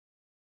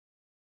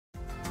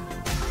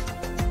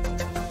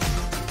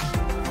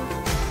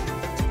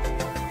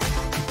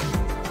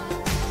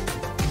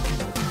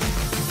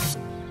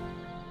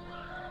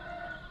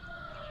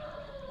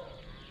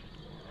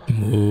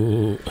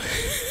Moo.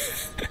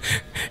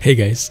 Hey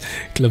guys,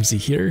 Clumsy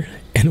here,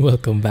 and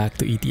welcome back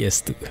to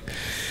ETS2.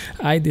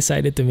 I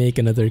decided to make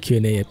another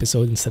Q&A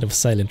episode instead of a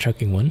silent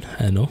trucking one.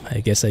 I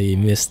guess I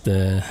missed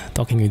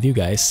talking with you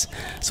guys,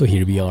 so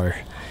here we are.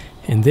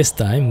 And this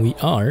time we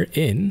are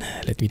in,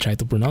 let me try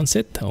to pronounce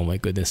it. Oh my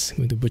goodness, I'm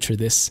going to butcher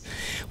this.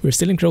 We're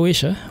still in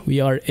Croatia. We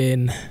are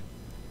in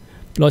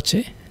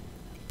Ploče.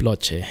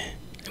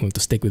 I'm going to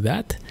stick with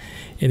that.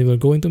 And we're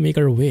going to make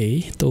our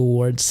way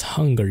towards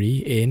Hungary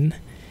in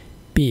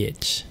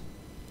Pécs.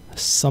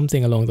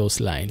 Something along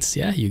those lines.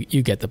 Yeah,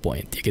 you get the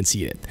point. You can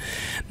see it.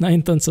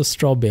 9 tons of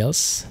straw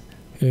bales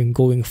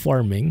going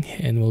farming,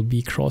 and we'll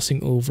be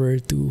crossing over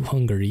to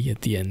Hungary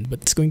at the end.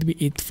 But it's going to be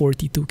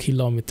 842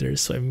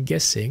 kilometers, so I'm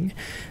guessing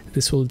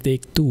this will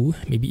take 2,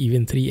 maybe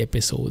even 3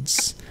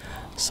 episodes.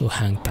 So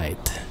hang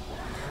tight.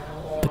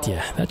 But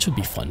yeah, that should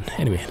be fun.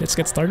 Anyway, let's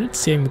get started.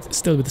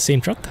 Still with the same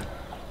truck.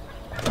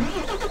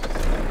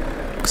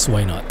 Because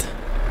why not?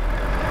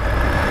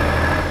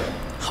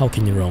 How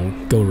can you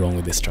go wrong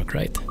with this truck,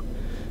 right?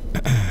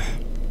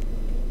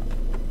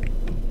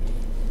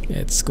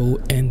 Let's go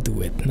and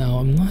do it. Now,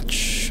 I'm not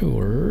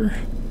sure.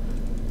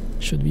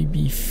 Should we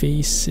be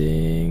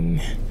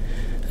facing...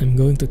 I'm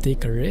going to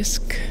take a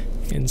risk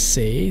and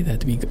say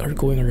that we are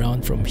going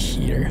around from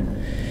here.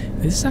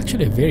 This is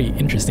actually a very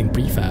interesting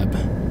prefab.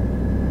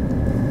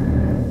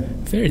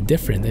 Very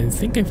different. I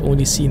think I've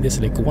only seen this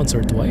like once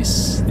or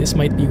twice. This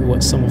might be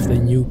what some of the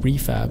new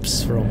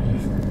prefabs from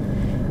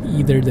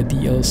either the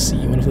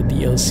DLC, one of the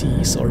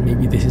DLCs, or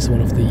maybe this is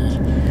one of the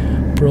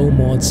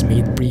ProMods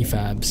made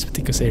prefabs,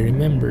 because I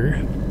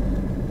remember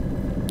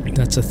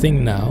that's a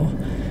thing now.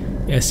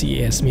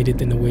 SKRS made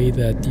it in a way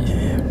that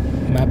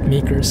map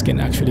makers can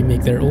actually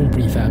make their own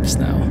prefabs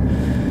now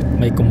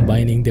by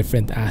combining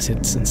different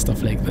assets and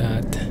stuff like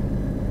that.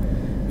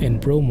 And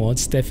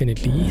ProMods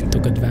definitely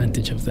took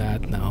advantage of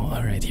that now.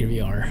 Alright, here we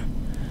are.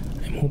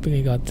 I'm hoping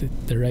I got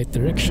the right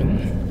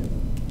direction.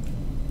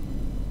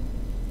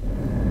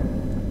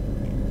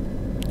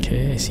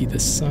 Okay, I see the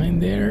sign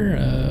there.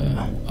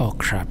 Oh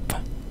crap.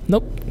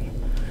 Nope.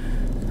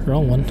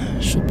 Wrong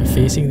one. Should be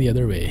facing the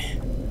other way.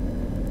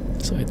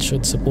 So it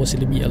should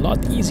supposedly be a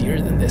lot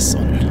easier than this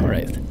one.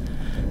 Alright.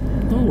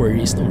 No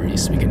worries, no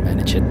worries. We can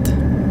manage it.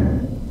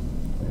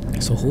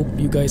 So hope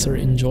you guys are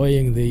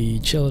enjoying the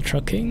chill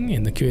trucking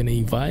and the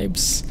Q&A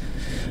vibes.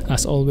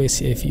 As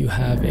always, if you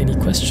have any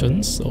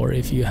questions, or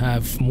if you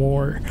have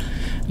more,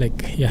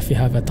 if you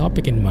have a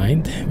topic in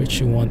mind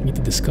which you want me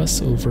to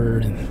discuss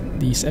over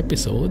these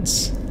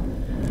episodes,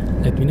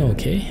 let me know,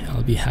 okay?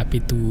 I'll be happy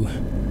to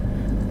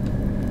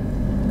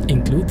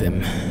include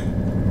them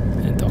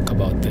and talk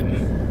about them.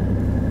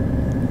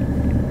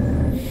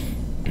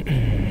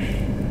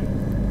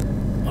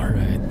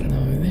 Alright,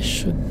 now this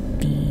should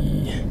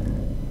be...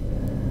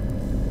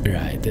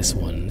 Right, this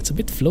one. It's a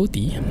bit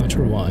floaty, I'm not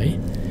sure why.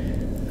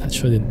 That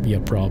shouldn't be a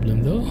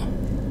problem though.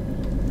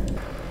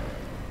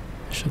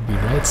 Should be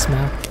right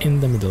smack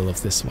in the middle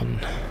of this one.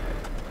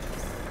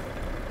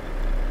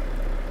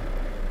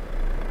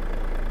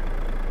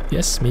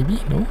 Yes, maybe?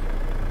 No?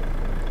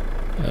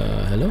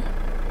 Hello?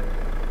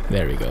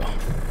 There we go.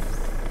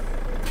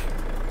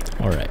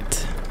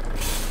 Alright.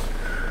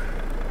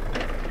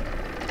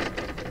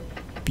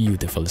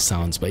 Beautiful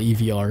sounds by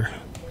EVR,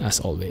 as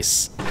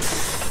always.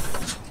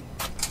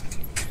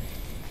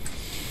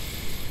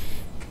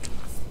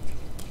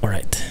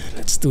 Alright,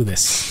 let's do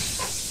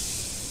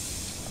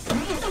this.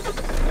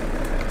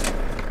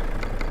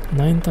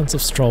 9 tons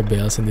of straw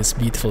bales in this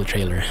beautiful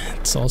trailer.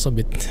 It's also a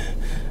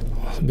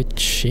bit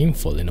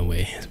shameful in a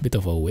way. It's a bit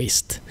of a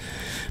waste.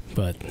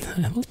 But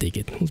we'll take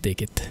it, we'll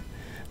take it.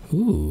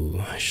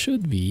 Ooh,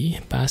 should we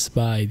pass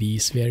by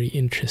these very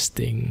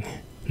interesting...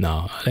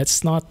 No,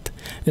 let's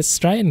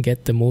try and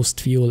get the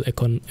most fuel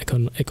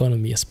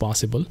economy as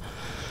possible.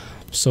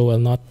 So I'll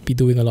not be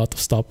doing a lot of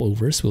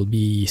stopovers. We'll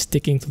be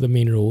sticking to the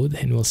main road,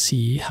 and we'll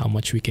see how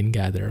much we can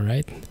gather,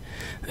 right?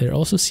 There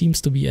also seems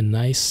to be a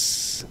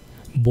nice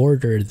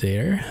border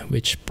there,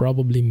 which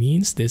probably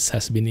means this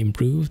has been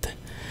improved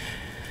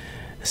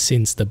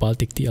since the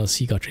Baltic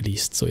DLC got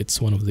released. So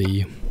it's one of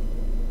the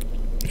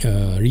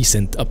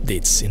recent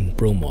updates in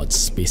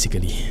ProMods,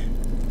 basically.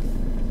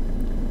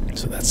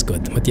 So that's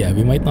good. But yeah,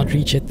 we might not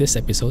reach it this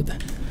episode.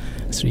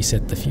 Let's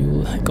reset the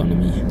fuel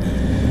economy.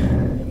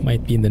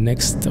 Might be in the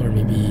next, or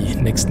maybe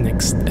next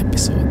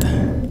episode.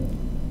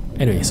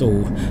 Anyway,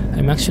 so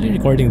I'm actually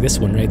recording this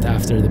one right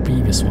after the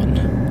previous one,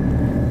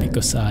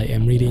 because I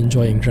am really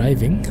enjoying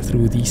driving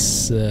through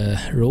these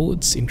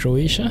roads in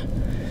Croatia.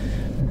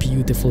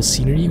 Beautiful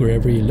scenery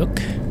wherever you look,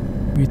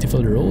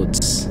 beautiful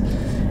roads,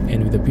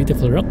 and with a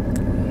beautiful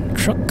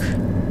truck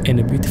and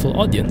a beautiful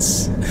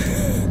audience.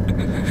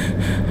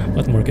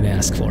 What more can I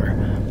ask for?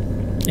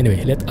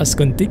 Anyway, let us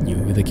continue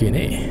with the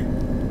Q&A.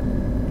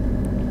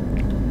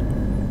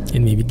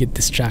 And maybe get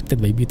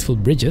distracted by beautiful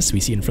bridges we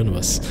see in front of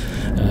us.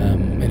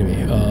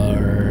 Anyway,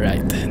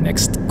 alright,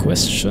 next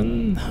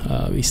question.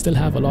 We still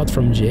have a lot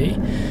from Jay.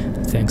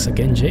 Thanks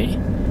again, Jay.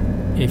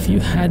 If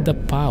you had the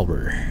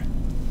power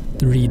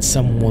to read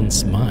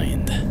someone's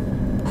mind,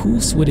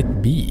 Whose would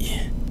it be?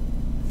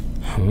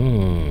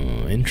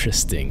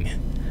 Interesting.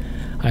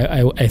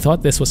 I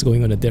thought this was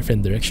going on a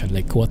different direction.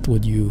 Like, what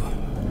would you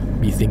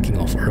be thinking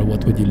of, or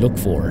what would you look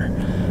for?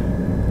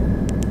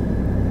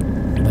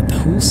 But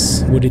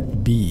whose would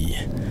it be?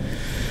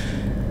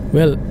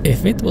 Well,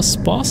 if it was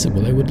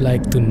possible, I would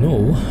like to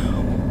know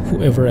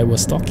whoever I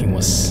was talking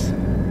was,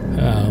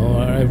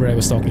 or whoever I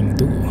was talking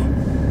to.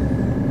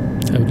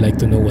 I would like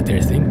to know what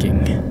they're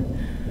thinking,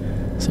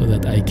 so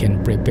that I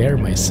can prepare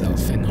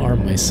myself and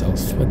arm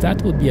myself. But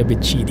that would be a bit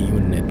cheaty,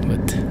 wouldn't it?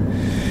 But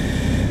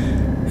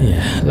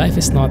yeah, life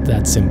is not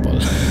that simple.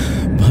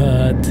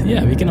 But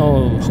yeah, we can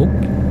all hope.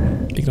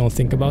 We can all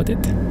think about it.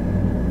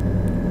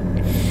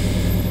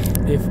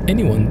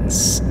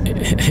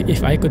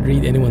 If I could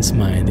read anyone's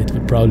mind, it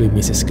would probably be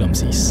Mrs.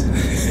 Clumsy's.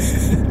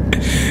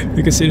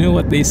 Because you know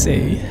what they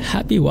say,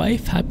 happy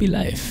wife, happy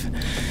life.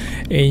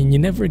 And you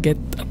never get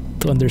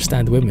to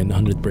understand women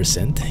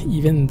 100%,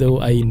 even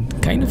though I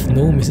kind of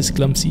know Mrs.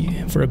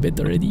 Clumsy for a bit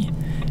already.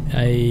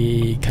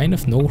 I kind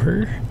of know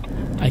her.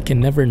 I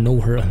can never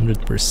know her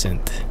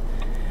 100%.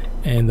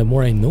 And the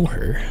more I know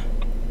her,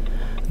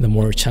 the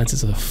more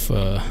chances of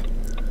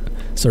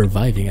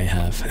surviving I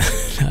have.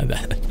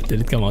 That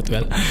didn't come out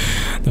well.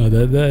 No,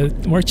 the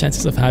more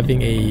chances of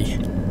having a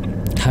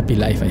happy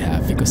life I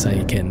have, because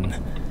I can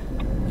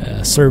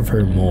serve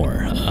her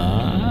more.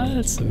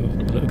 So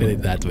look at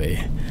it that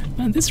way.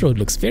 Man, this road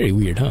looks very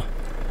weird, huh?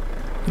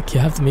 Like, you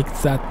have to make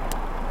that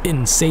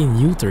insane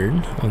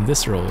U-turn on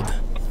this road.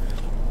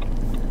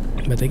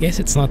 But I guess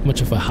it's not much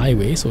of a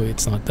highway, so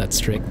it's not that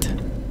strict.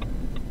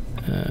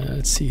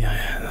 Let's see.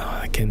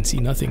 I can see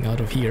nothing out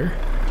of here.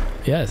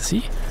 Yeah,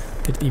 see?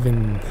 Didn't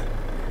even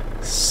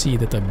see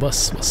that a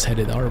bus was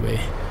headed our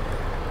way.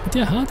 But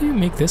yeah, how do you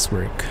make this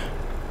work?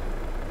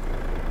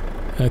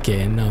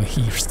 Okay, and now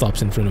he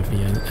stops in front of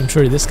me. I'm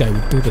sure this guy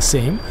would do the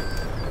same.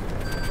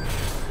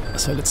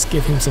 So let's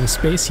give him some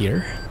space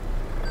here.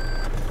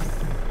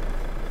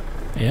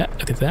 Yeah,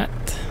 look at that.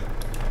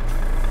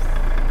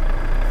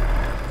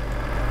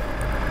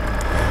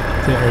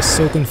 They are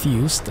so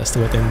confused as to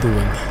what I'm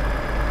doing.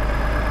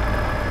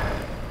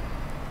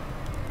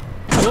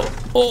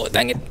 Oh,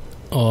 dang it!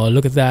 Oh,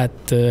 look at that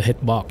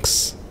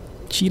hitbox.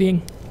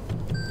 Cheating.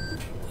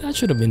 That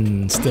should have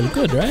been still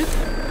good, right?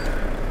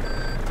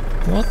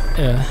 What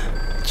a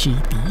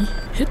cheaty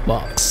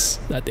hitbox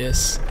that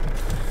is.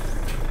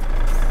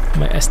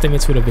 My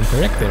estimates would have been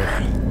correct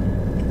there.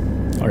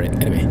 Alright,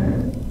 anyway.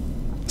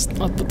 Let's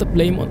not put the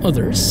blame on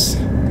others.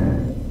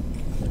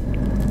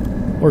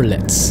 Or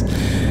let's.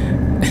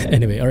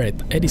 Anyway, alright.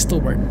 Eddie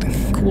Stobart.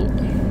 Cool.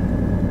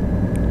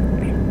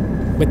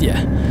 But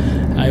yeah,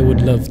 I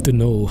would love to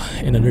know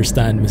and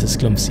understand Mrs.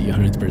 Clumsy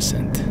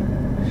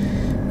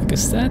 100%.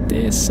 Because that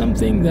is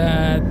something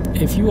that,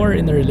 if you are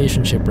in a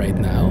relationship right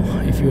now,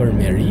 if you are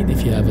married,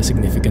 if you have a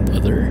significant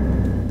other,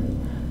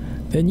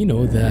 then you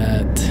know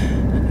that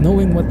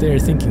knowing what they're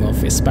thinking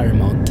of is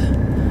paramount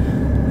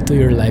to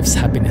your life's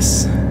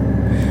happiness.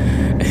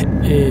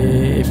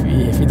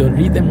 If you don't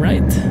read them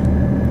right,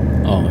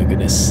 oh my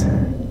goodness,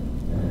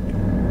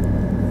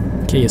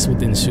 chaos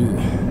would ensue.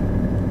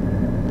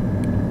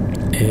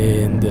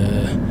 And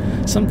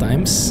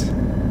sometimes,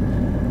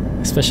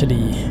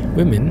 especially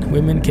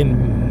women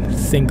can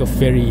think of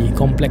very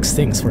complex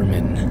things for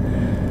men,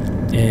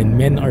 and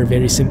men are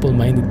very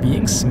simple-minded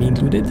beings, me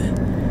included.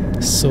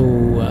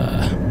 So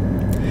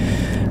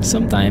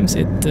sometimes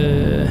it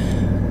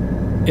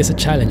is a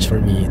challenge for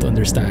me to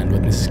understand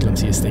what Mrs.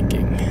 Clumsy is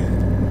thinking,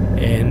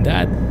 and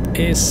that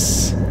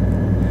is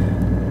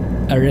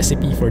a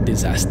recipe for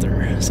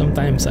disaster.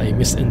 Sometimes I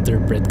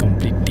misinterpret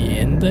completely,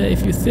 and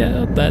if you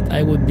thought that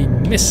I would be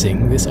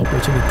missing this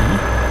opportunity,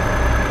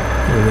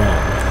 you're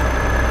wrong.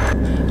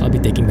 I'll be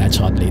taking that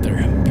shot later.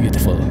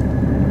 Beautiful.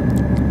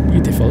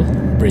 Beautiful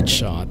bridge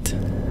shot.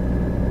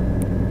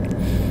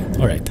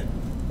 Alright.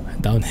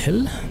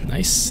 Downhill.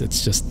 Nice.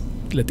 Let's just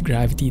let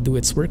gravity do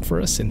its work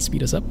for us and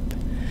speed us up.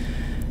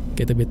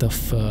 Get a bit of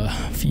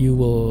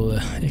fuel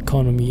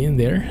economy in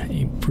there.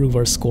 Improve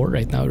our score.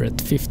 Right now we're at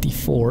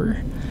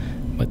 54.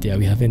 But yeah,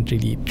 we haven't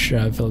really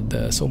traveled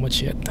so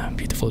much yet.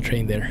 Beautiful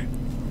train there.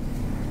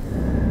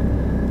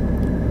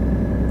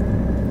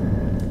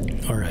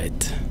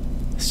 Alright.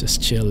 Let's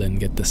just chill and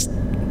get this,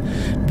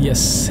 be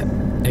as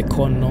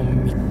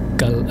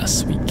economical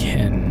as we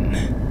can.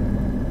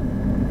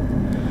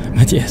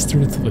 But yes,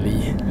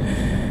 truthfully,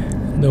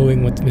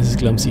 knowing what Mrs.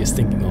 Clumsy is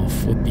thinking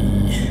of would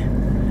be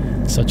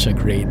such a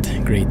great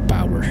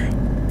power.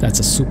 That's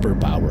a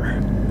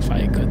superpower, if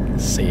I could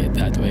say it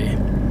that way.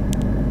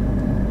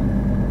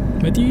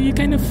 But you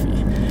kind of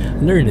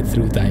learn it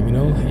through time, you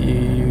know?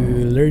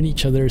 You learn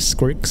each other's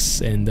quirks,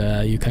 and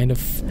you kind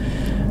of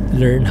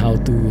learn how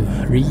to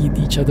read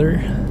each other,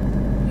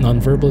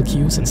 non-verbal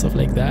cues and stuff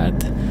like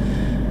that.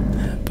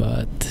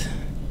 But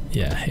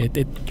yeah,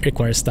 it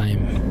requires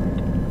time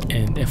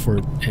and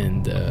effort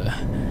and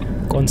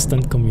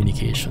constant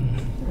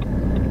communication.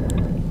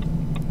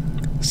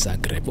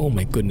 Zagreb, oh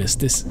my goodness,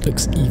 this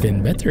looks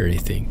even better, I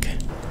think.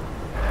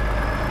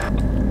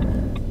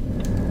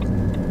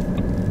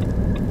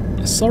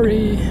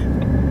 Sorry.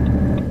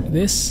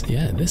 This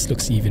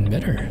looks even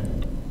better.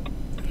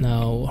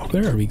 Now,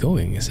 where are we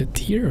going? Is it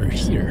here or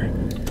here?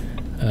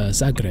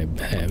 Zagreb.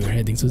 We're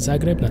heading to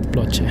Zagreb, not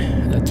Ploče.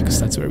 Because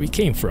that's where we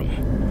came from.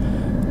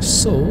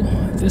 So,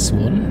 this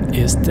one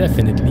is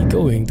definitely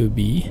going to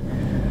be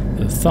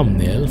the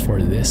thumbnail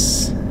for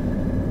this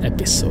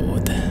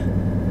episode.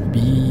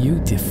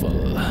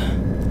 Beautiful.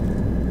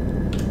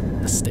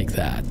 Let's take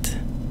that.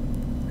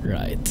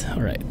 Right,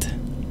 alright.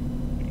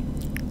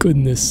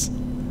 Goodness.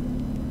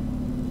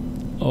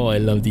 Oh, I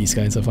love these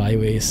kinds of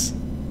highways.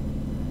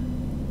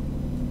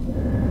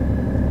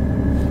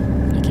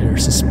 Like you're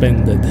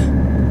suspended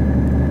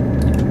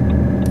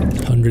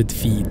 100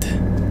 feet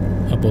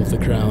above the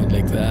ground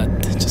like that,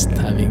 just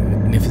having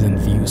magnificent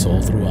views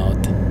all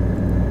throughout.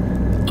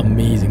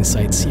 Amazing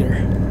sights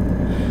here.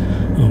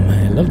 Oh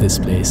man, I love this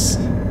place.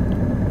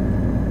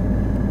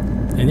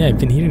 And yeah, I've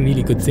been hearing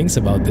really good things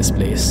about this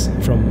place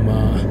from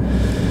a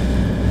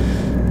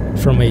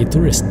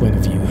tourist point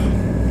of view.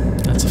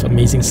 Lots of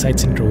amazing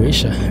sights in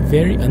Croatia.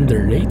 Very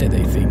underrated,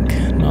 I think.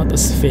 Not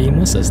as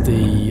famous as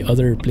the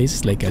other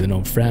places like, I don't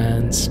know,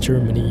 France,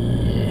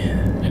 Germany,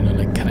 you know,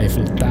 like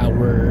Eiffel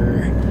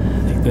Tower,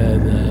 like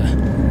the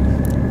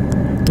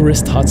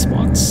tourist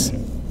hotspots.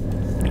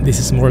 This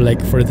is more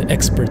like for the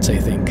experts, I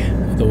think.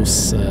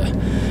 Those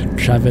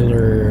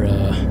traveler,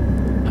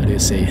 how do you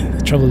say,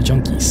 travel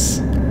junkies.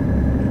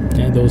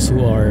 And those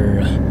who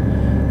are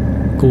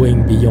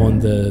going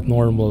beyond the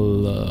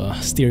normal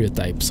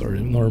stereotypes or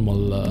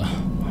normal,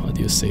 how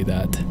do you say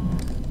that?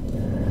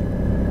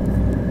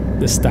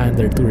 The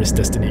standard tourist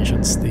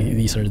destinations.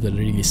 These are the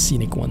really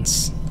scenic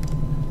ones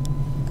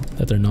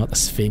that are not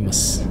as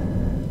famous.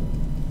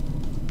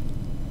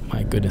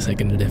 My goodness, I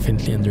can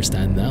definitely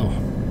understand now.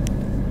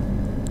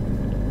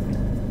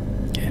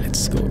 Okay,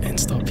 let's go and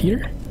stop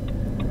here.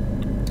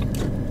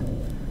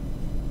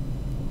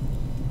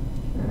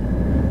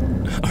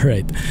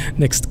 Alright,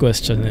 next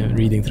question. I'm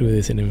reading through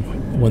this and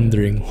I'm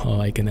wondering how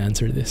I can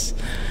answer this.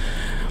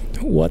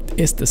 What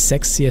is the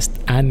sexiest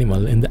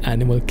animal in the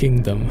animal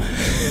kingdom?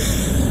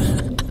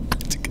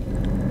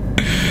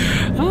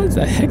 How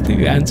the heck do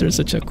you answer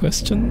such a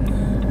question?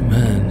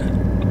 Man,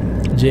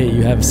 Jay,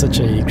 you have such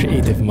a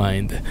creative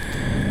mind.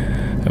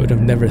 I would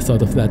have never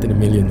thought of that in a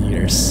million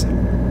years.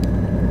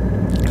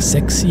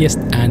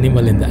 Sexiest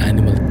animal in the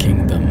animal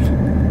kingdom.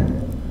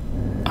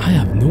 I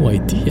have no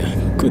idea.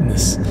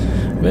 Goodness.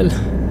 Well,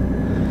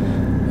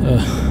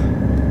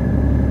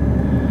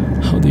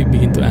 how do you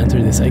begin to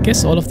answer this? I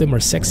guess all of them are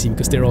sexy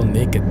because they're all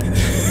naked.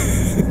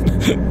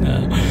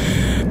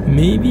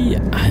 Maybe,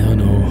 I don't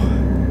know,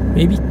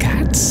 maybe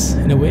cats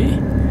in a way?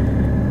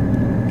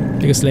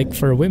 Because like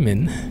for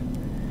women,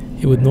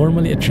 you would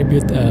normally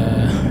attribute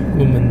a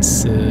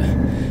woman's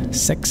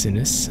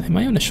sexiness. Am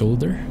I on the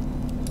shoulder?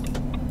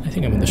 I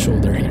think I'm on the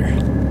shoulder here.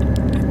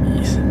 Let me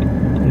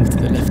move to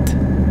the left.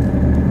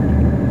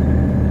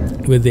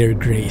 With their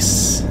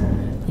grace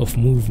of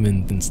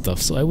movement and stuff.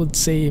 So I would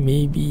say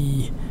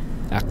maybe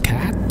a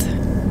cat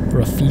or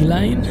a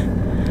feline,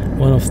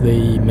 one of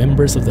the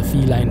members of the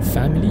feline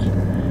family,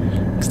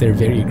 because they're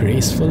very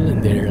graceful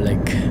and they're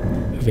like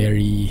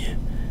very,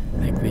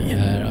 like they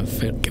have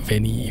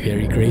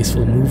very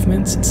graceful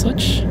movements and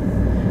such.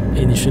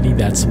 And usually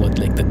that's what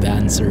like the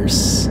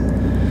dancers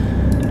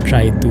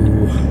try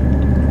to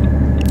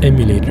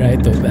emulate,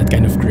 right? Of that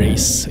kind of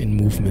grace in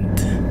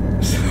movement.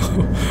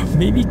 So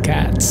maybe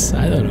cats,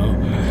 I don't know.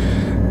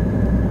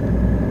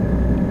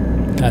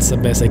 That's the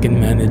best I can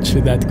manage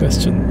with that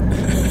question.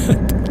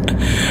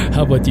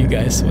 How about you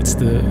guys? What's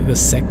the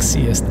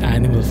sexiest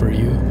animal for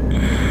you?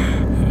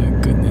 Oh,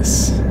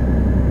 goodness.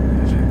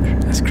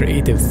 That's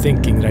creative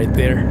thinking right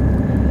there.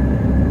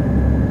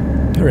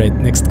 Alright,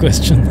 next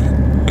question.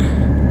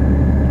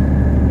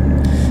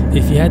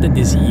 If you had a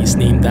disease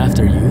named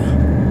after you,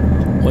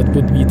 what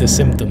would be the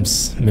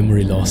symptoms?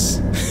 Memory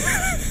loss.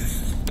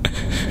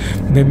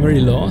 Memory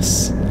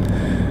loss,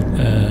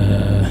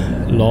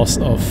 loss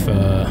of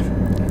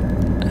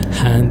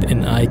hand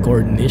and eye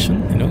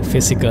coordination, you know,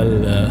 physical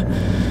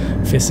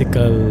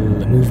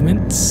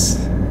movements,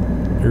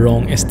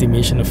 wrong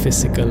estimation of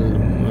physical,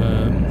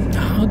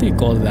 how do you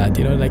call that,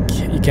 you know, like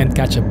you can't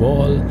catch a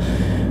ball,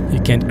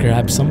 you can't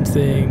grab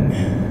something.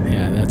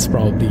 Yeah,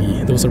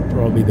 those are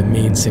probably the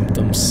main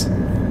symptoms.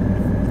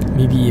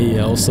 Maybe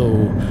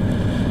also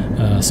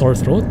sore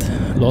throat,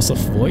 loss of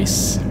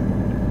voice.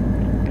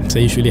 So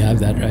I usually have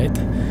that, right?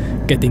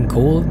 Getting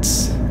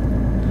colds.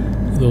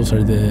 Those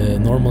are the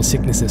normal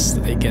sicknesses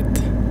that I get.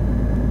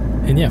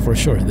 And yeah, for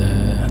sure,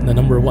 the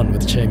number one,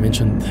 which I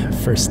mentioned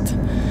first,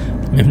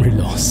 memory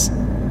loss.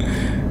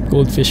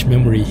 Goldfish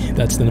memory,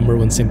 that's the number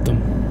one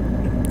symptom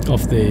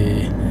of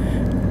the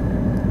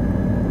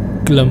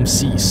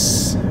clumsy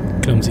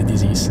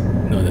disease.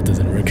 No, that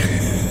doesn't work.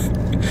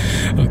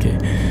 Okay.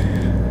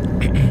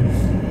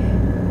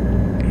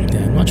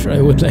 Yeah, I'm not sure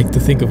I would like to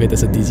think of it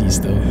as a disease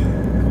though.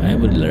 I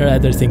would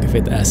rather think of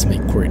it as my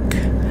quirk,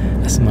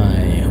 as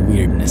my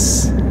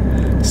weirdness.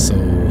 So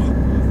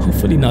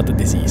hopefully not a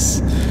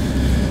disease.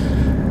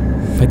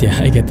 But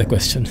yeah, I get the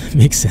question.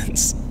 Makes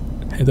sense.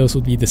 Those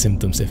would be the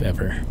symptoms, if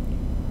ever.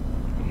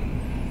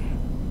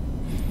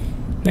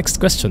 Next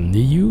question. Do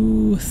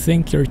you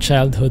think your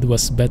childhood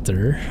was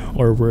better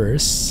or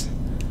worse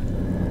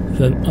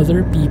than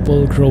other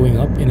people growing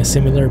up in a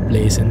similar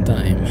place and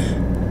time?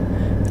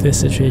 This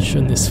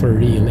situation is for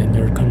real in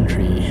your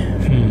country.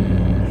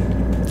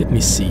 Let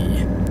me see.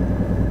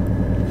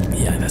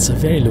 Yeah, that's a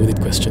very loaded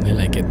question. I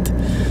like it.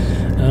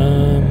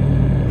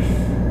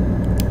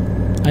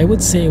 I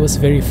would say I was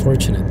very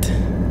fortunate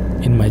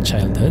in my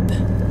childhood.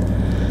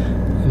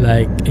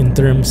 Like, in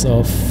terms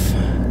of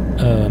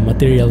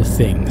material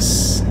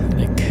things.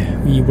 Like,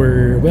 we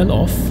were well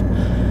off.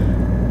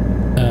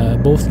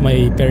 Both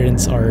my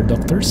parents are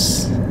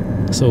doctors,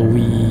 so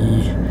we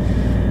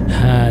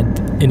had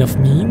enough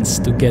means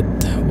to get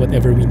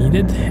whatever we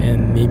needed,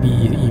 and maybe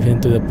even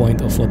to the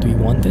point of what we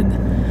wanted.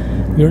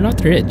 We were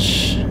not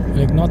rich,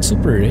 like not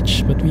super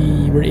rich, but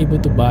we were able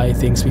to buy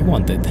things we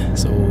wanted.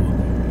 So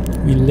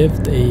we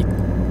lived a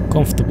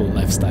comfortable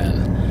lifestyle.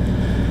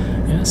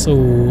 Yeah,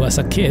 so as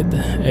a kid,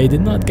 I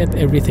did not get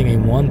everything I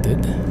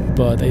wanted,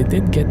 but I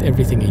did get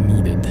everything I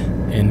needed,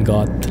 and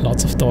got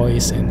lots of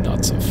toys and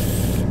lots of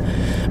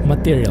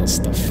material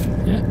stuff.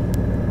 Yeah.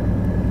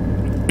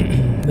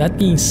 That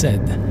being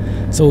said,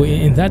 so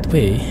in that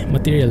way,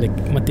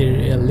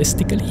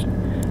 materialistically,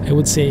 I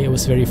would say I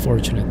was very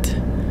fortunate.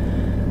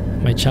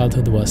 My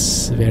childhood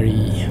was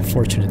very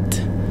fortunate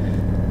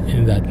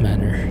in that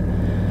manner.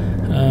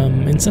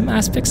 In some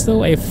aspects,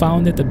 though, I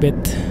found it a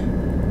bit,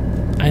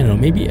 I don't know,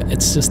 maybe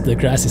it's just the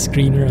grass is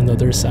greener on the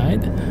other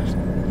side,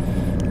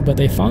 but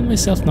I found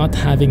myself not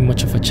having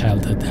much of a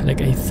childhood.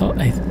 Like, I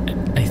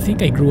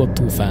think I grew up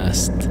too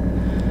fast,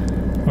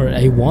 or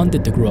I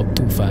wanted to grow up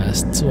too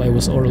fast, so I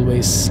was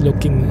always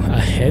looking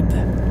ahead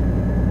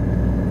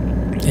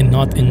and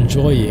not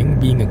enjoying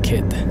being a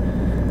kid,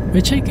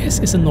 which I guess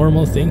is a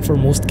normal thing for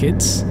most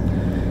kids.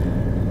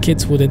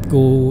 Kids wouldn't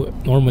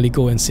normally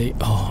go and say,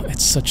 "Oh,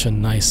 it's such a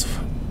nice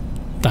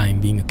time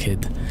being a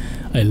kid.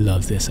 I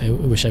love this. I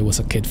wish I was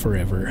a kid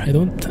forever." I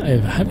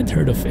haven't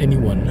heard of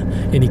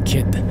any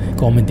kid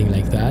commenting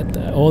like that.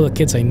 All the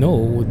kids I know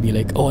would be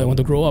like, "Oh, I want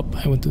to grow up.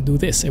 I want to do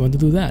this. I want to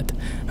do that.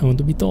 I want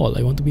to be tall.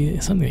 I want to be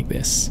something like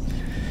this."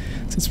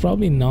 So it's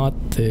probably not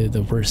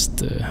the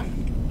worst.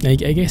 I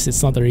guess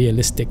it's not a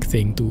realistic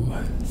thing to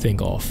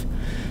think of.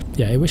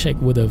 Yeah, I wish I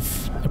would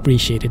have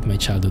appreciated my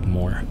childhood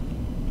more,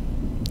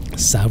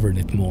 savored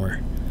it more.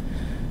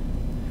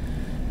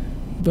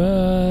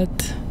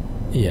 But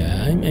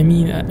yeah, I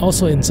mean,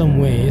 also in some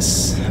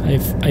ways, how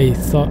do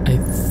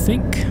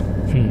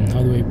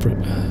I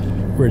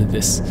word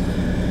this?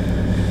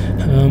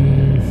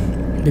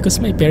 Because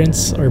my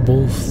parents are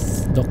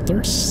both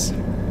doctors,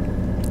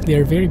 they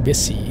are very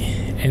busy,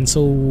 and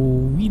so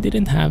we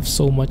didn't have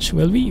so much.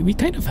 Well, we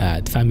kind of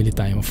had family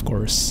time, of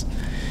course.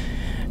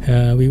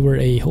 We were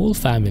a whole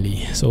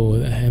family, so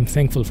I'm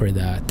thankful for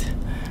that.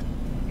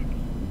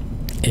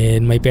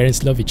 And my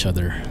parents love each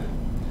other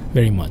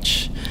very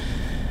much.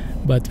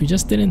 But we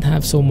just didn't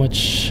have so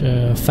much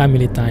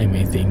family time,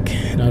 I think,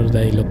 now that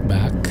I look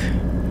back,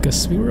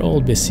 because we were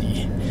all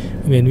busy.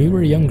 When we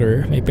were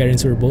younger, my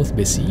parents were both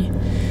busy,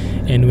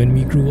 and when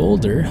we grew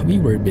older, we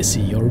were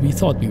busy, or we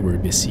thought we were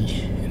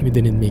busy, and we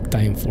didn't make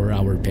time for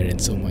our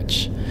parents so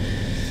much.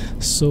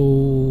 So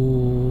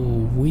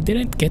we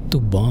didn't get to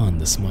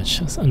bond as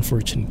much,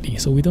 unfortunately.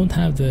 So we don't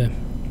have the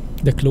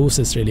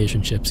closest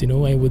relationships. You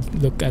know, I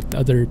would look at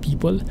other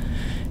people,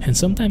 and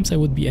sometimes I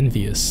would be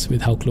envious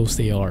with how close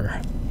they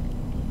are,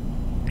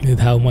 with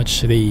how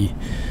much they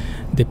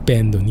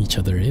depend on each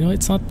other. You know,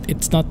 it's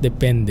not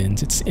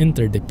dependence, it's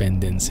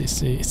interdependence.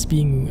 It's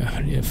being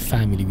a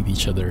family with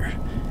each other.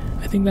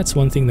 I think that's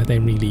one thing that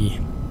I'm really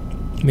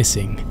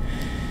missing,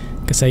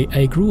 because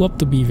I grew up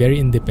to be very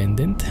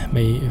independent.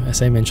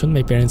 As I mentioned,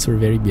 my parents were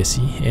very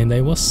busy, and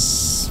I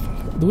was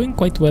doing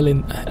quite well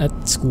at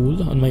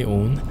school on my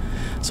own,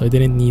 so I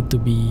didn't need to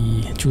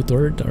be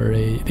tutored, or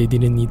they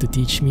didn't need to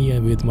teach me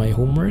with my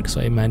homework,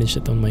 so I managed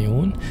it on my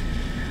own.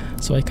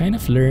 So I kind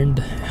of learned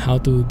how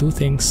to do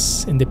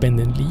things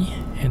independently,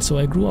 and so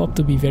I grew up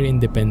to be very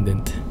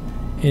independent.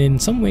 And in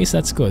some ways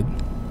that's good,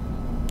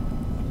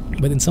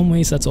 but in some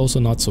ways that's also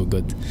not so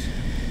good,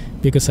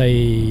 because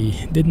I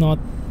did not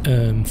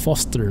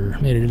foster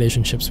my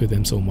relationships with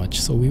them so much,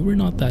 so we were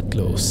not that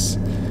close.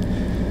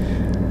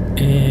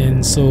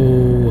 And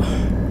so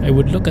I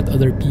would look at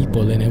other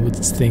people and I would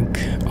think,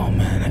 oh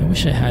man, I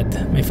wish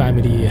my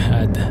family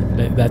had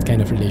that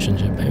kind of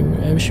relationship.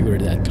 I wish we were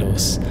that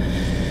close.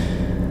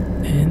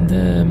 And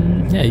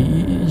yeah,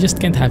 you just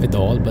can't have it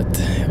all, but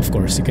of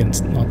course you can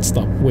not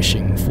stop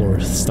wishing for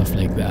stuff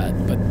like that.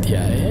 But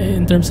yeah,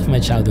 in terms of my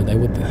childhood, I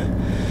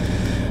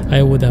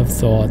would have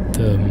thought,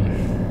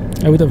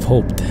 I would have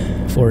hoped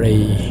for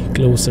a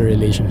closer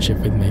relationship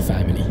with my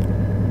family.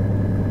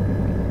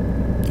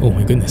 Oh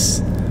my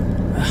goodness,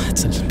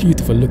 it's a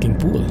beautiful looking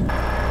pool.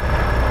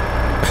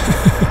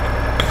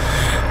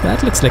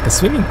 That looks like a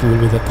swimming pool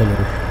with a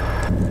color.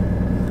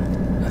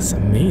 That's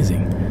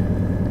amazing.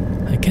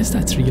 I guess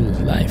that's real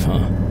life,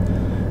 huh?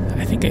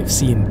 I think I've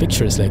seen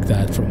pictures like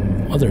that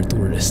from other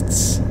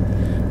tourists.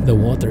 the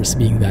waters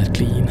being that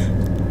clean.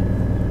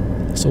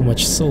 So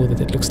much so that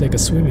it looks like a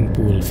swimming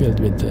pool filled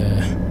with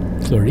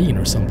chlorine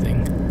or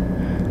something.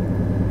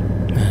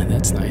 Man,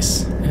 that's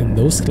nice. And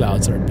those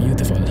clouds are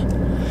beautiful.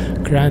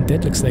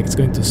 Granted, looks like it's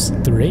going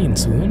to rain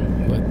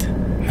soon, but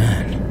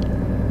man,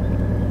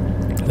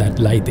 that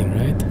lighting,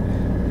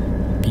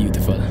 right?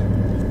 Beautiful.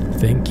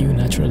 Thank you,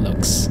 natural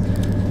lux.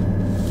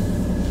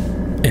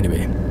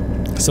 Anyway,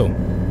 so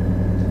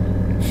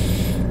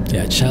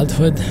yeah,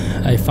 childhood,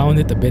 I found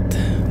it a bit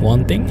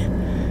wanting,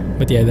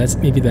 but yeah,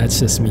 maybe that's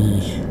just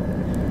me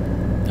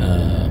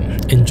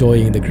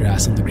enjoying the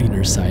grass on the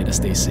greener side,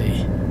 as they say.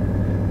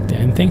 Yeah,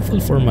 I'm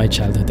thankful for my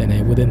childhood, and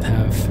I wouldn't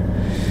have.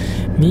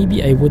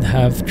 Maybe I would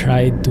have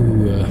tried to.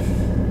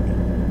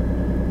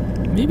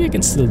 Maybe I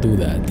can still do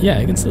that. Yeah,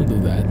 I can still do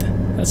that.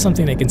 That's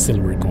something I can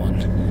still work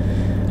on.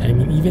 I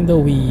mean, even though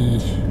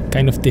we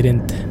kind of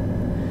didn't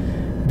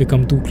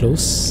become too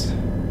close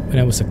when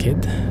I was a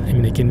kid, I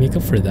mean, I can make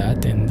up for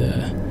that and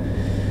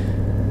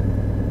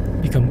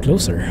become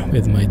closer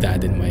with my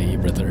dad and my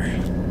brother.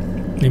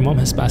 My mom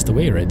has passed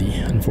away already,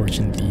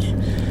 unfortunately,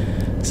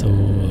 so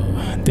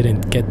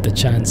didn't get the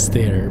chance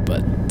there,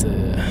 but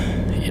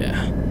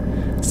yeah,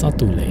 it's not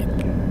too late.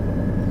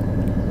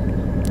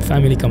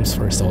 Family comes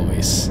first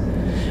always.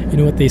 You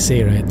know what they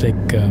say, right?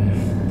 Like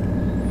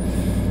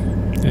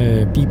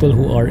people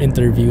who are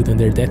interviewed on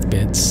their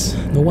deathbeds,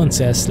 no one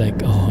says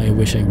like, oh, I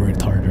wish I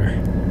worked harder,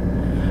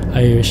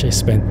 I wish I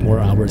spent more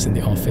hours in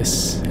the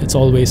office. It's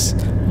always,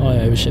 oh,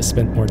 I wish I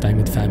spent more time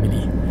with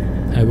family,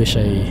 I wish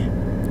I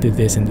did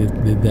this and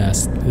did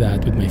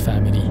that with my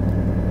family.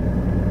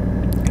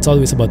 It's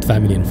always about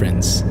family and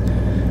friends.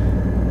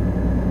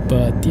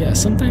 But yeah,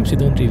 sometimes we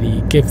don't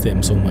really give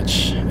them so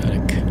much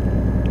like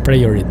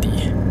priority.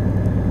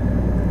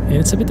 And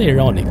it's a bit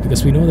ironic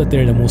because we know that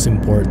they're the most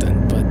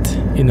important, but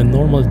in a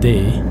normal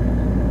day,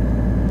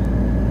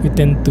 we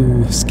tend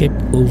to skip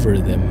over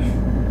them.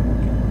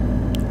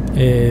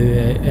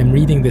 I'm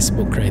reading this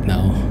book right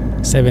now,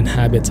 7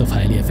 Habits of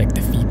Highly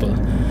Effective People.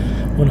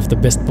 One of the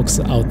best books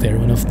out there,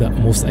 one of the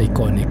most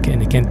iconic,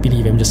 and I can't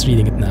believe I'm just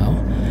reading it now.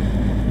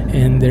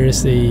 And there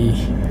is a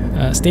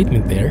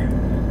statement there.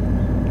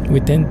 We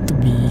tend to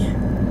be,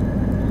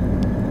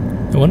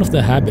 one of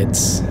the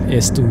habits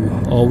is to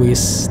always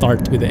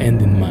start with the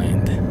end in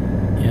mind.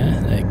 Yeah,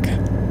 like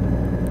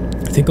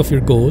think of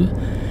your goal,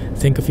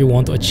 think of you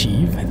want to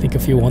achieve, think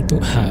of you want to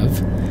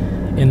have,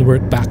 and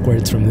work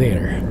backwards from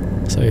there.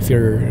 So if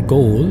your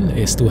goal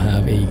is to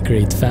have a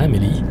great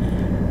family,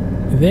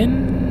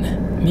 then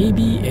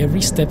maybe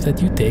every step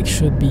that you take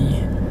should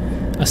be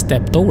a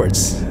step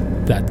towards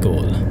that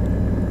goal.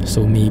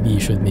 So maybe you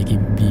should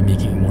be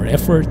making more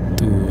effort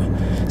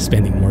to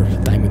spending more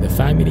time with the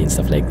family and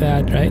stuff like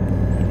that, right?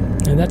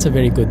 And that's a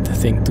very good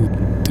thing to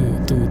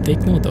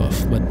take note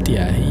of. But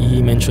yeah,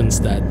 he mentions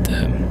that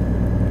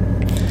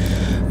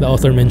the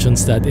author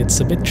mentions that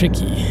it's a bit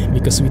tricky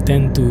because we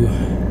tend to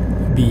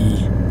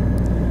be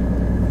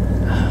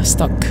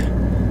stuck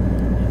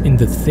in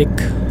the thick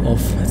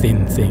of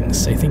thin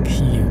things. I think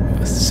he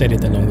said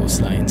it along those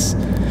lines.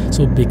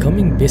 So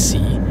becoming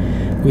busy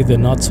with the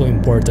not so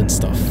important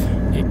stuff,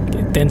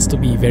 it tends to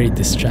be very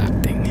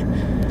distracting.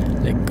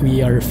 Like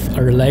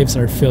our lives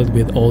are filled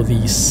with all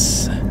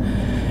these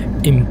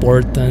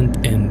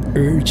important and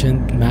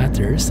urgent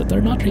matters that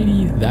are not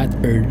really that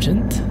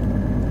urgent,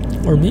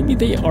 or maybe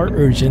they are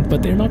urgent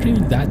but they're not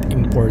really that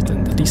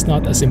important, at least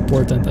not as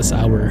important as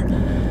our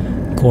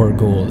core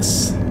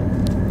goals.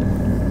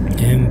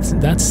 And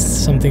that's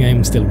something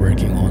I'm still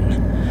working on,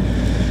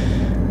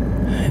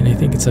 and I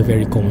think it's a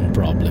very common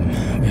problem.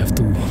 We have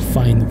to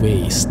find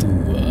ways to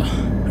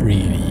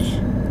really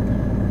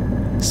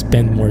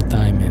spend more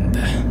time and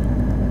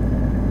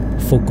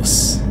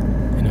focus,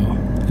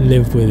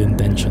 live with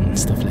intention,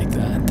 stuff like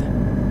that.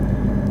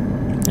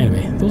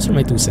 Anyway, those are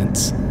my 2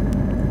 cents.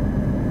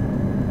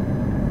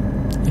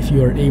 If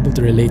you are able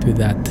to relate with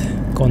that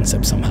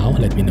concept somehow,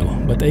 let me know.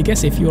 But I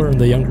guess if you are on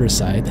the younger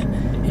side,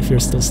 if you're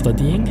still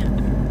studying,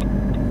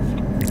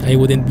 I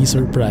wouldn't be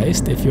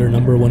surprised if your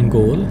number 1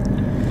 goal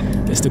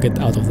is to get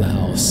out of the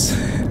house.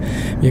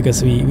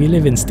 Because we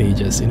live in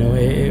stages,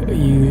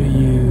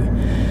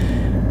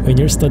 when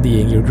you're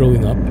studying, you're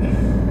growing up,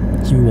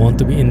 you want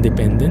to be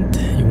independent,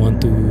 you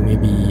want to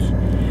maybe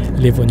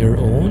live on your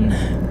own,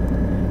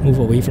 move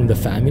away from the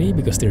family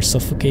because they're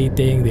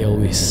suffocating,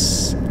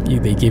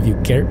 they give you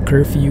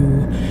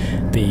curfew,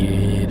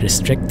 they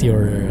restrict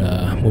your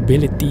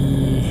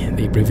mobility,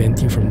 they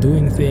prevent you from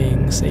doing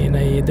things. And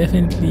I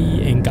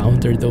definitely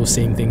encountered those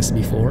same things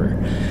before,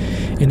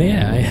 and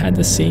yeah, I had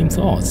the same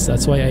thoughts.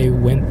 That's why I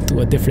went to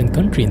a different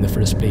country in the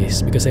first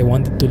place, because I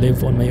wanted to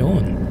live on my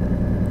own.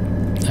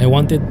 I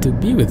wanted to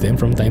be with them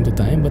from time to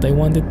time, but I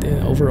wanted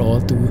overall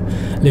to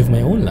live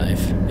my own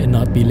life and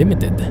not be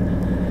limited.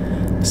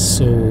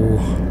 So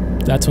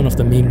that's one of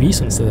the main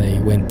reasons that I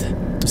went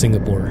to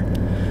Singapore.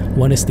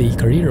 One is the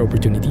career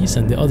opportunities,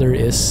 and the other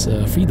is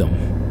freedom,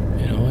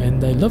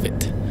 and I love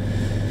it.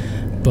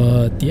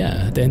 But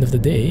yeah, at the end of the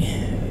day,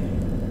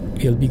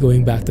 we'll be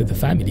going back to the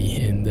family,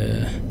 and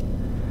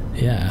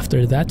yeah,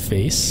 after that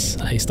phase,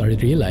 I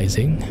started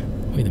realizing,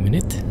 wait a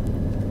minute,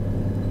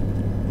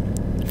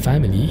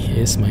 family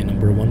is my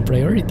 #1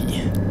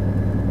 priority.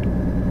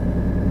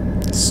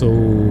 So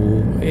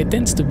it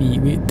tends to be,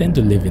 we tend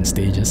to live in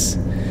stages.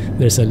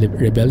 There's a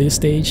rebellious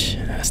stage,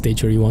 a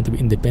stage where you want to be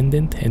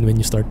independent, and when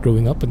you start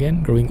growing up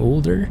again, growing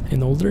older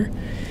and older,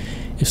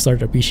 you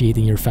start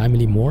appreciating your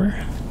family more.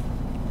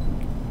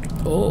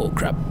 Oh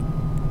crap,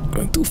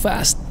 going too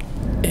fast.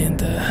 And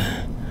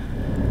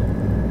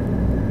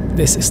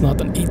this is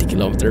not an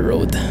 80-kilometer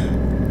road,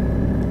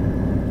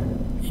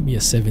 maybe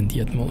a 70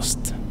 at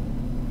most.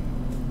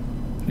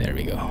 There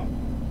we go.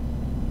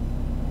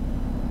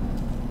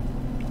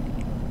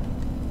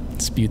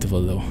 It's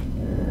beautiful though.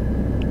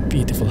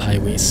 Beautiful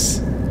highways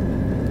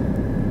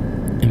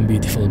and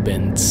beautiful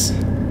bends.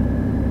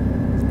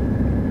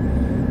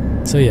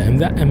 So yeah,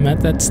 I'm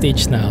at that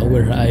stage now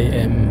where I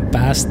am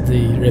past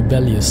the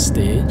rebellious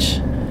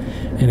stage,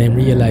 and I'm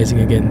realizing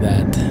again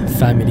that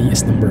family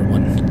is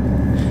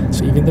 #1.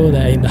 So even though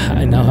that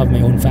I now have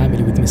my own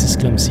family with Mrs.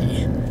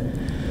 Clumsy,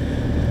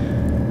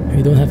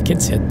 we don't have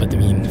kids yet, but I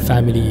mean,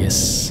 family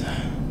is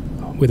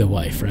with a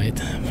wife, right?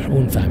 Our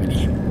own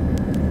family.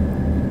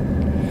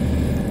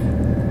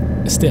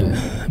 Still,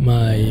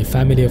 my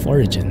family of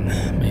origin,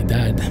 my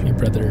dad, my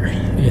brother,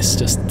 is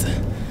just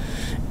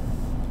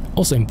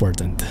also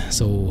important.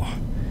 So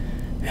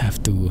I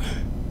have to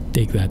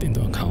take that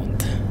into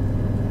account.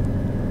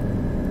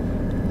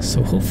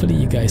 So hopefully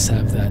you guys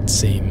have that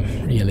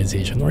same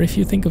realization, or if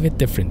you think of it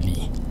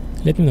differently,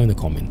 let me know in the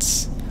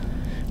comments.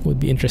 It would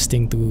be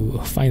interesting to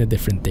find a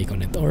different take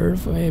on it, or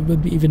it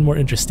would be even more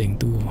interesting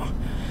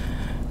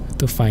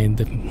to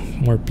find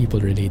more people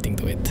relating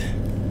to it.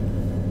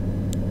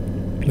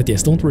 But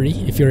yes, don't worry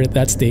if you're at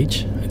that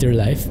stage in your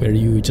life where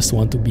you just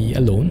want to be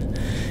alone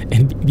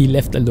and be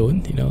left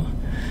alone, you know.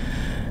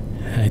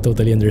 I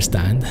totally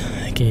understand.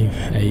 Okay,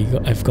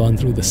 I've gone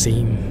through the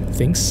same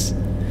things.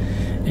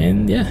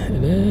 And yeah,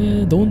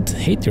 don't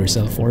hate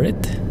yourself for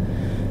it,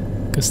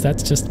 because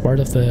that's just part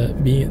of the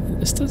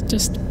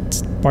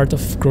just part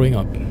of growing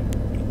up.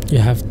 You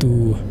have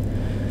to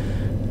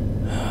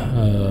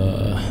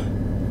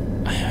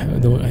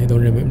I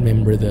don't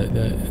remember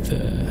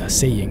the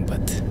saying,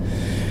 but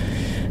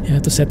you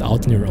have to set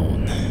out on your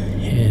own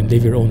and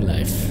live your own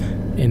life.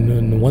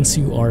 And once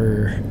you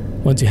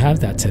have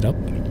that set up,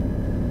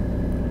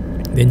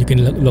 then you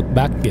can look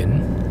back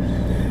again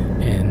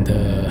and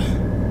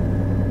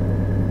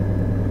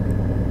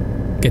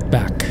get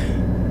back,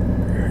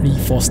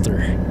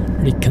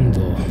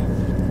 rekindle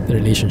the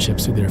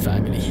relationships with your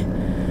family.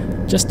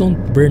 Just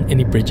don't burn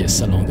any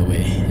bridges along the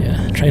way.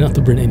 Yeah, try not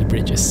to burn any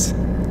bridges,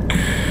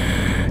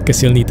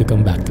 because you'll need to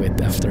come back to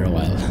it after a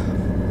while.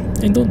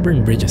 And don't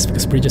burn bridges,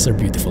 because bridges are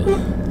beautiful.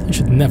 You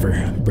should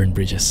never burn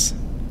bridges.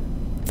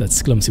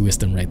 That's clumsy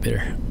wisdom right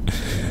there.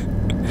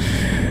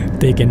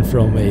 Taken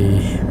from a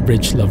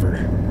bridge lover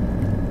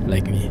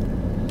like me.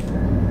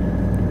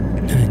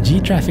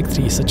 G-Traffic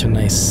 3 is such a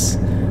nice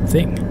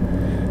thing.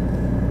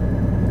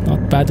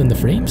 Not bad on the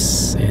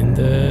frames, and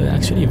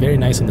actually very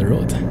nice on the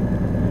road.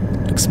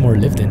 Looks more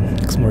lived in,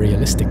 looks more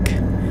realistic.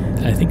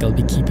 I think I'll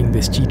be keeping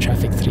this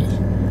G-Traffic 3.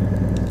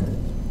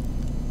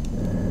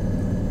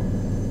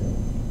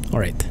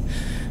 Alright,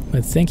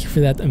 but thank you for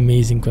that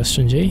amazing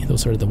question, Jay.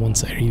 Those are the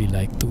ones I really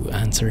like to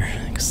answer,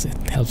 because it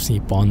helps me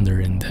ponder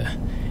and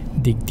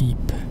dig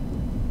deep.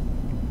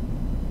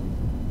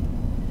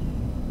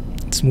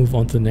 Let's move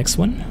on to the next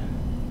one.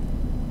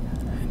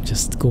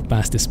 Just go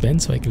past this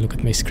bend so I can look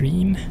at my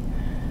screen.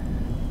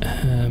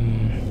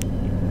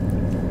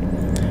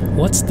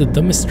 What's the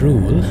dumbest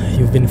rule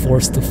you've been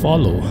forced to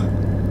follow?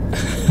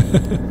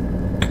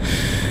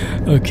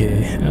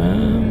 Okay,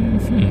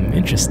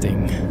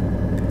 interesting.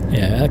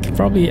 Yeah, I can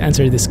probably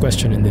answer this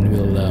question and then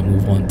we'll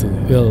move on to,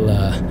 we'll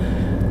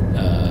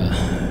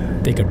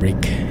take a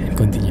break and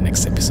continue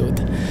next episode.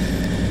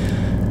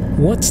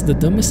 What's the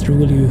dumbest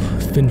rule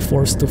you've been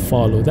forced to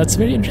follow? That's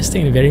very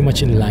interesting and very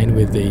much in line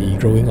with the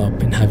growing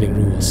up and having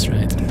rules,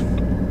 right?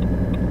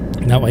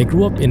 Now, I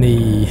grew up in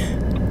a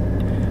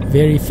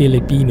very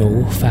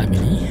Filipino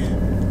family,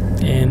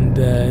 and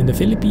in the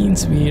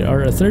Philippines, we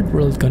are a third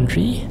world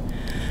country,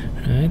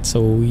 right?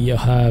 So we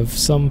have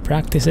some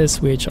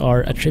practices which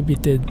are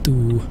attributed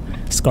to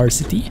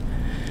scarcity.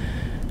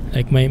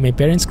 Like my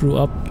parents grew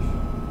up,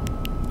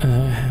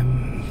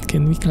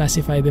 can we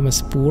classify them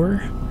as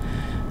poor?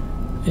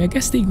 I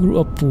guess they grew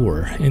up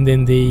poor, and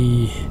then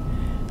they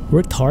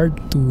worked hard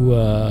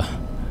to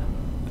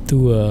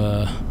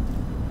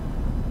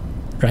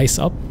rise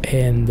up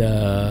and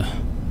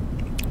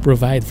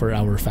provide for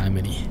our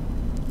family.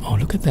 Oh,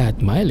 look at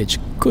that mileage.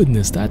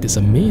 Goodness, that is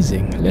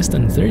amazing. Less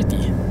than 30.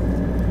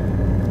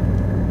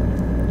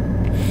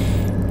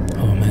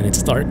 Oh man,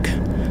 it's dark.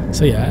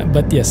 So yeah,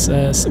 but yes,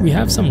 so we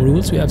have some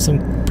rules, we have some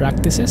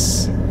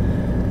practices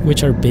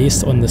which are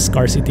based on the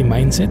scarcity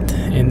mindset,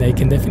 and I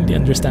can definitely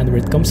understand where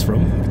it comes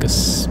from,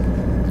 because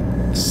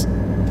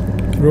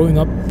growing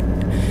up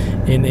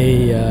in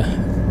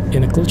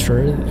a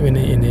culture,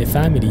 in a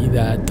family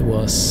that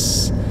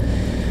was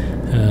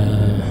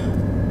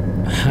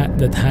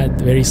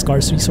had very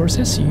scarce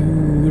resources, you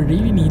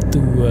really need to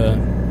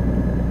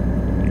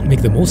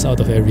make the most out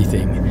of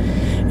everything.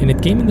 And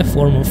it came in the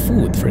form of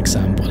food, for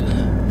example.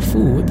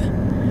 Food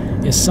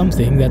is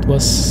something that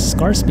was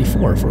scarce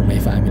before for my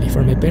family,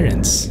 for my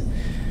parents.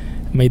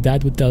 My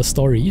dad would tell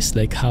stories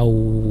like how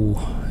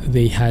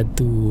they had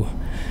to.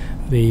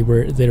 They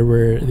were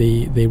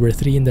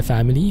 3 in the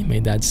family, my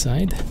dad's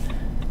side,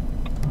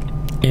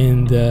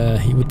 and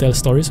he would tell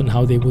stories on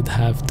how they would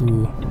have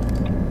to.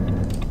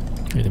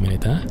 Wait a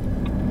minute, huh?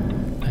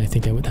 I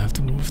think I would have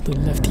to move to the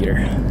left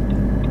here.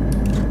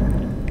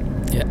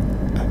 Yeah.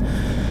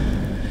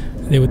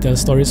 They would tell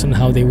stories on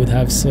how they would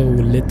have so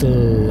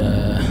little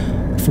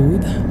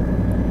food.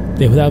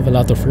 They would have a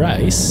lot of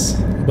rice,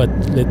 but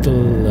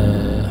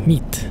little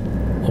meat.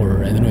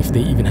 Or I don't know if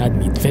they even had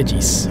meat,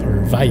 veggies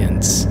or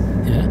viands.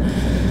 Yeah.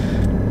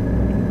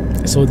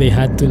 So they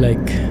had to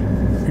like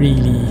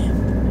really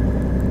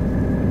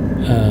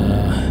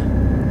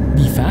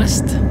be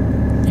fast.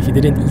 If you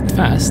didn't eat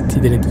fast,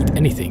 you didn't eat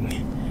anything.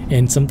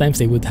 And sometimes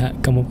they would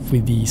come up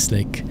with these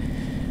like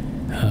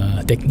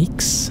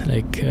techniques.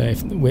 Like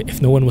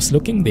if no one was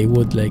looking, they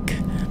would like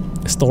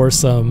store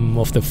some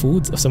of the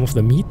food, some of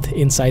the meat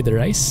inside the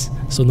rice,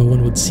 so no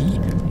one would see.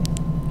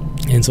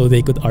 And so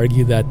they could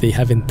argue that they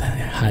haven't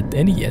had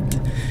any yet,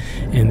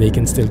 and they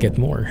can still get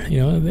more. You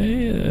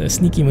know,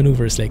 sneaky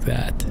maneuvers like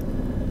that.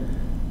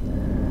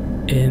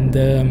 And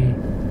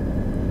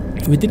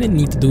we didn't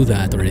need to do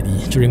that already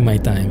during my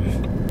time,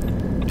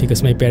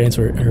 because my parents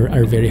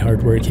are very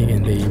hardworking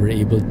and they were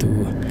able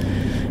to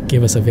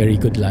give us a very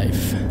good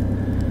life.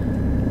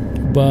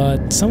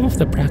 But some of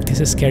the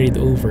practices carried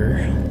over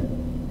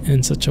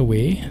in such a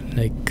way,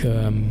 like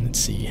let's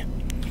see.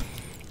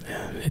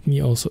 Let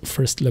me also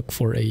first look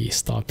for a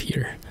stop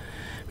here.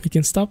 We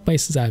can stop by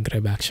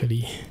Zagreb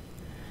actually.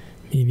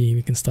 Maybe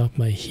we can stop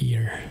by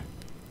here.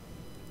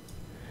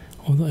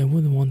 Although I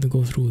wouldn't want to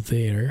go through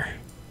there.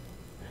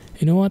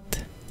 You know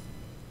what?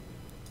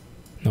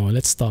 No,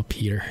 let's stop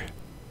here.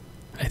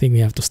 I think we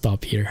have to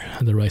stop here,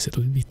 otherwise it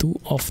would be too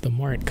off the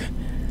mark.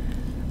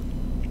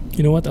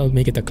 You know what? I'll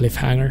make it a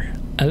cliffhanger.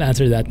 I'll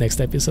answer that next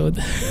episode.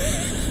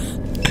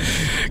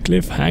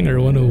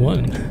 Cliffhanger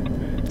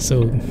 101.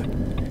 So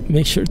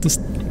make sure to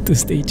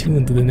stay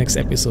tuned to the next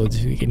episode so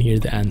you can hear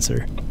the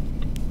answer.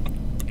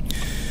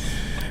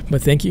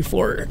 But thank you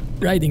for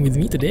riding with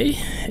me today,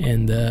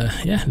 and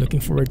yeah, looking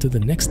forward to the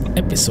next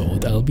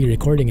episode. I'll be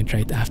recording it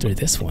right after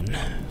this one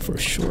for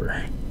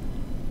sure.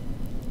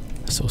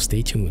 So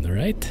stay tuned,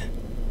 alright?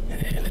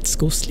 Let's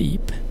go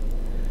sleep,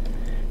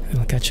 and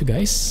I'll catch you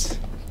guys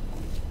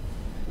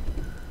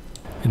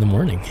in the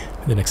morning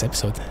in the next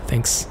episode.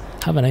 Thanks.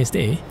 Have a nice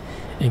day,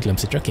 and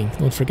Clumsy Trucking.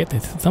 Don't forget to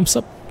thumbs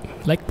up,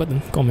 like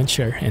button, comment,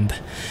 share, and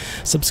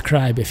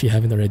subscribe if you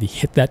haven't already.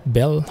 Hit that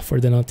bell for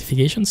the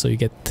notification so you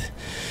get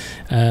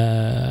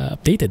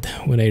updated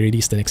when I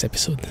release the next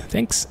episode.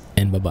 Thanks,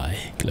 and bye-bye.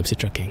 Clumsy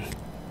Trucking.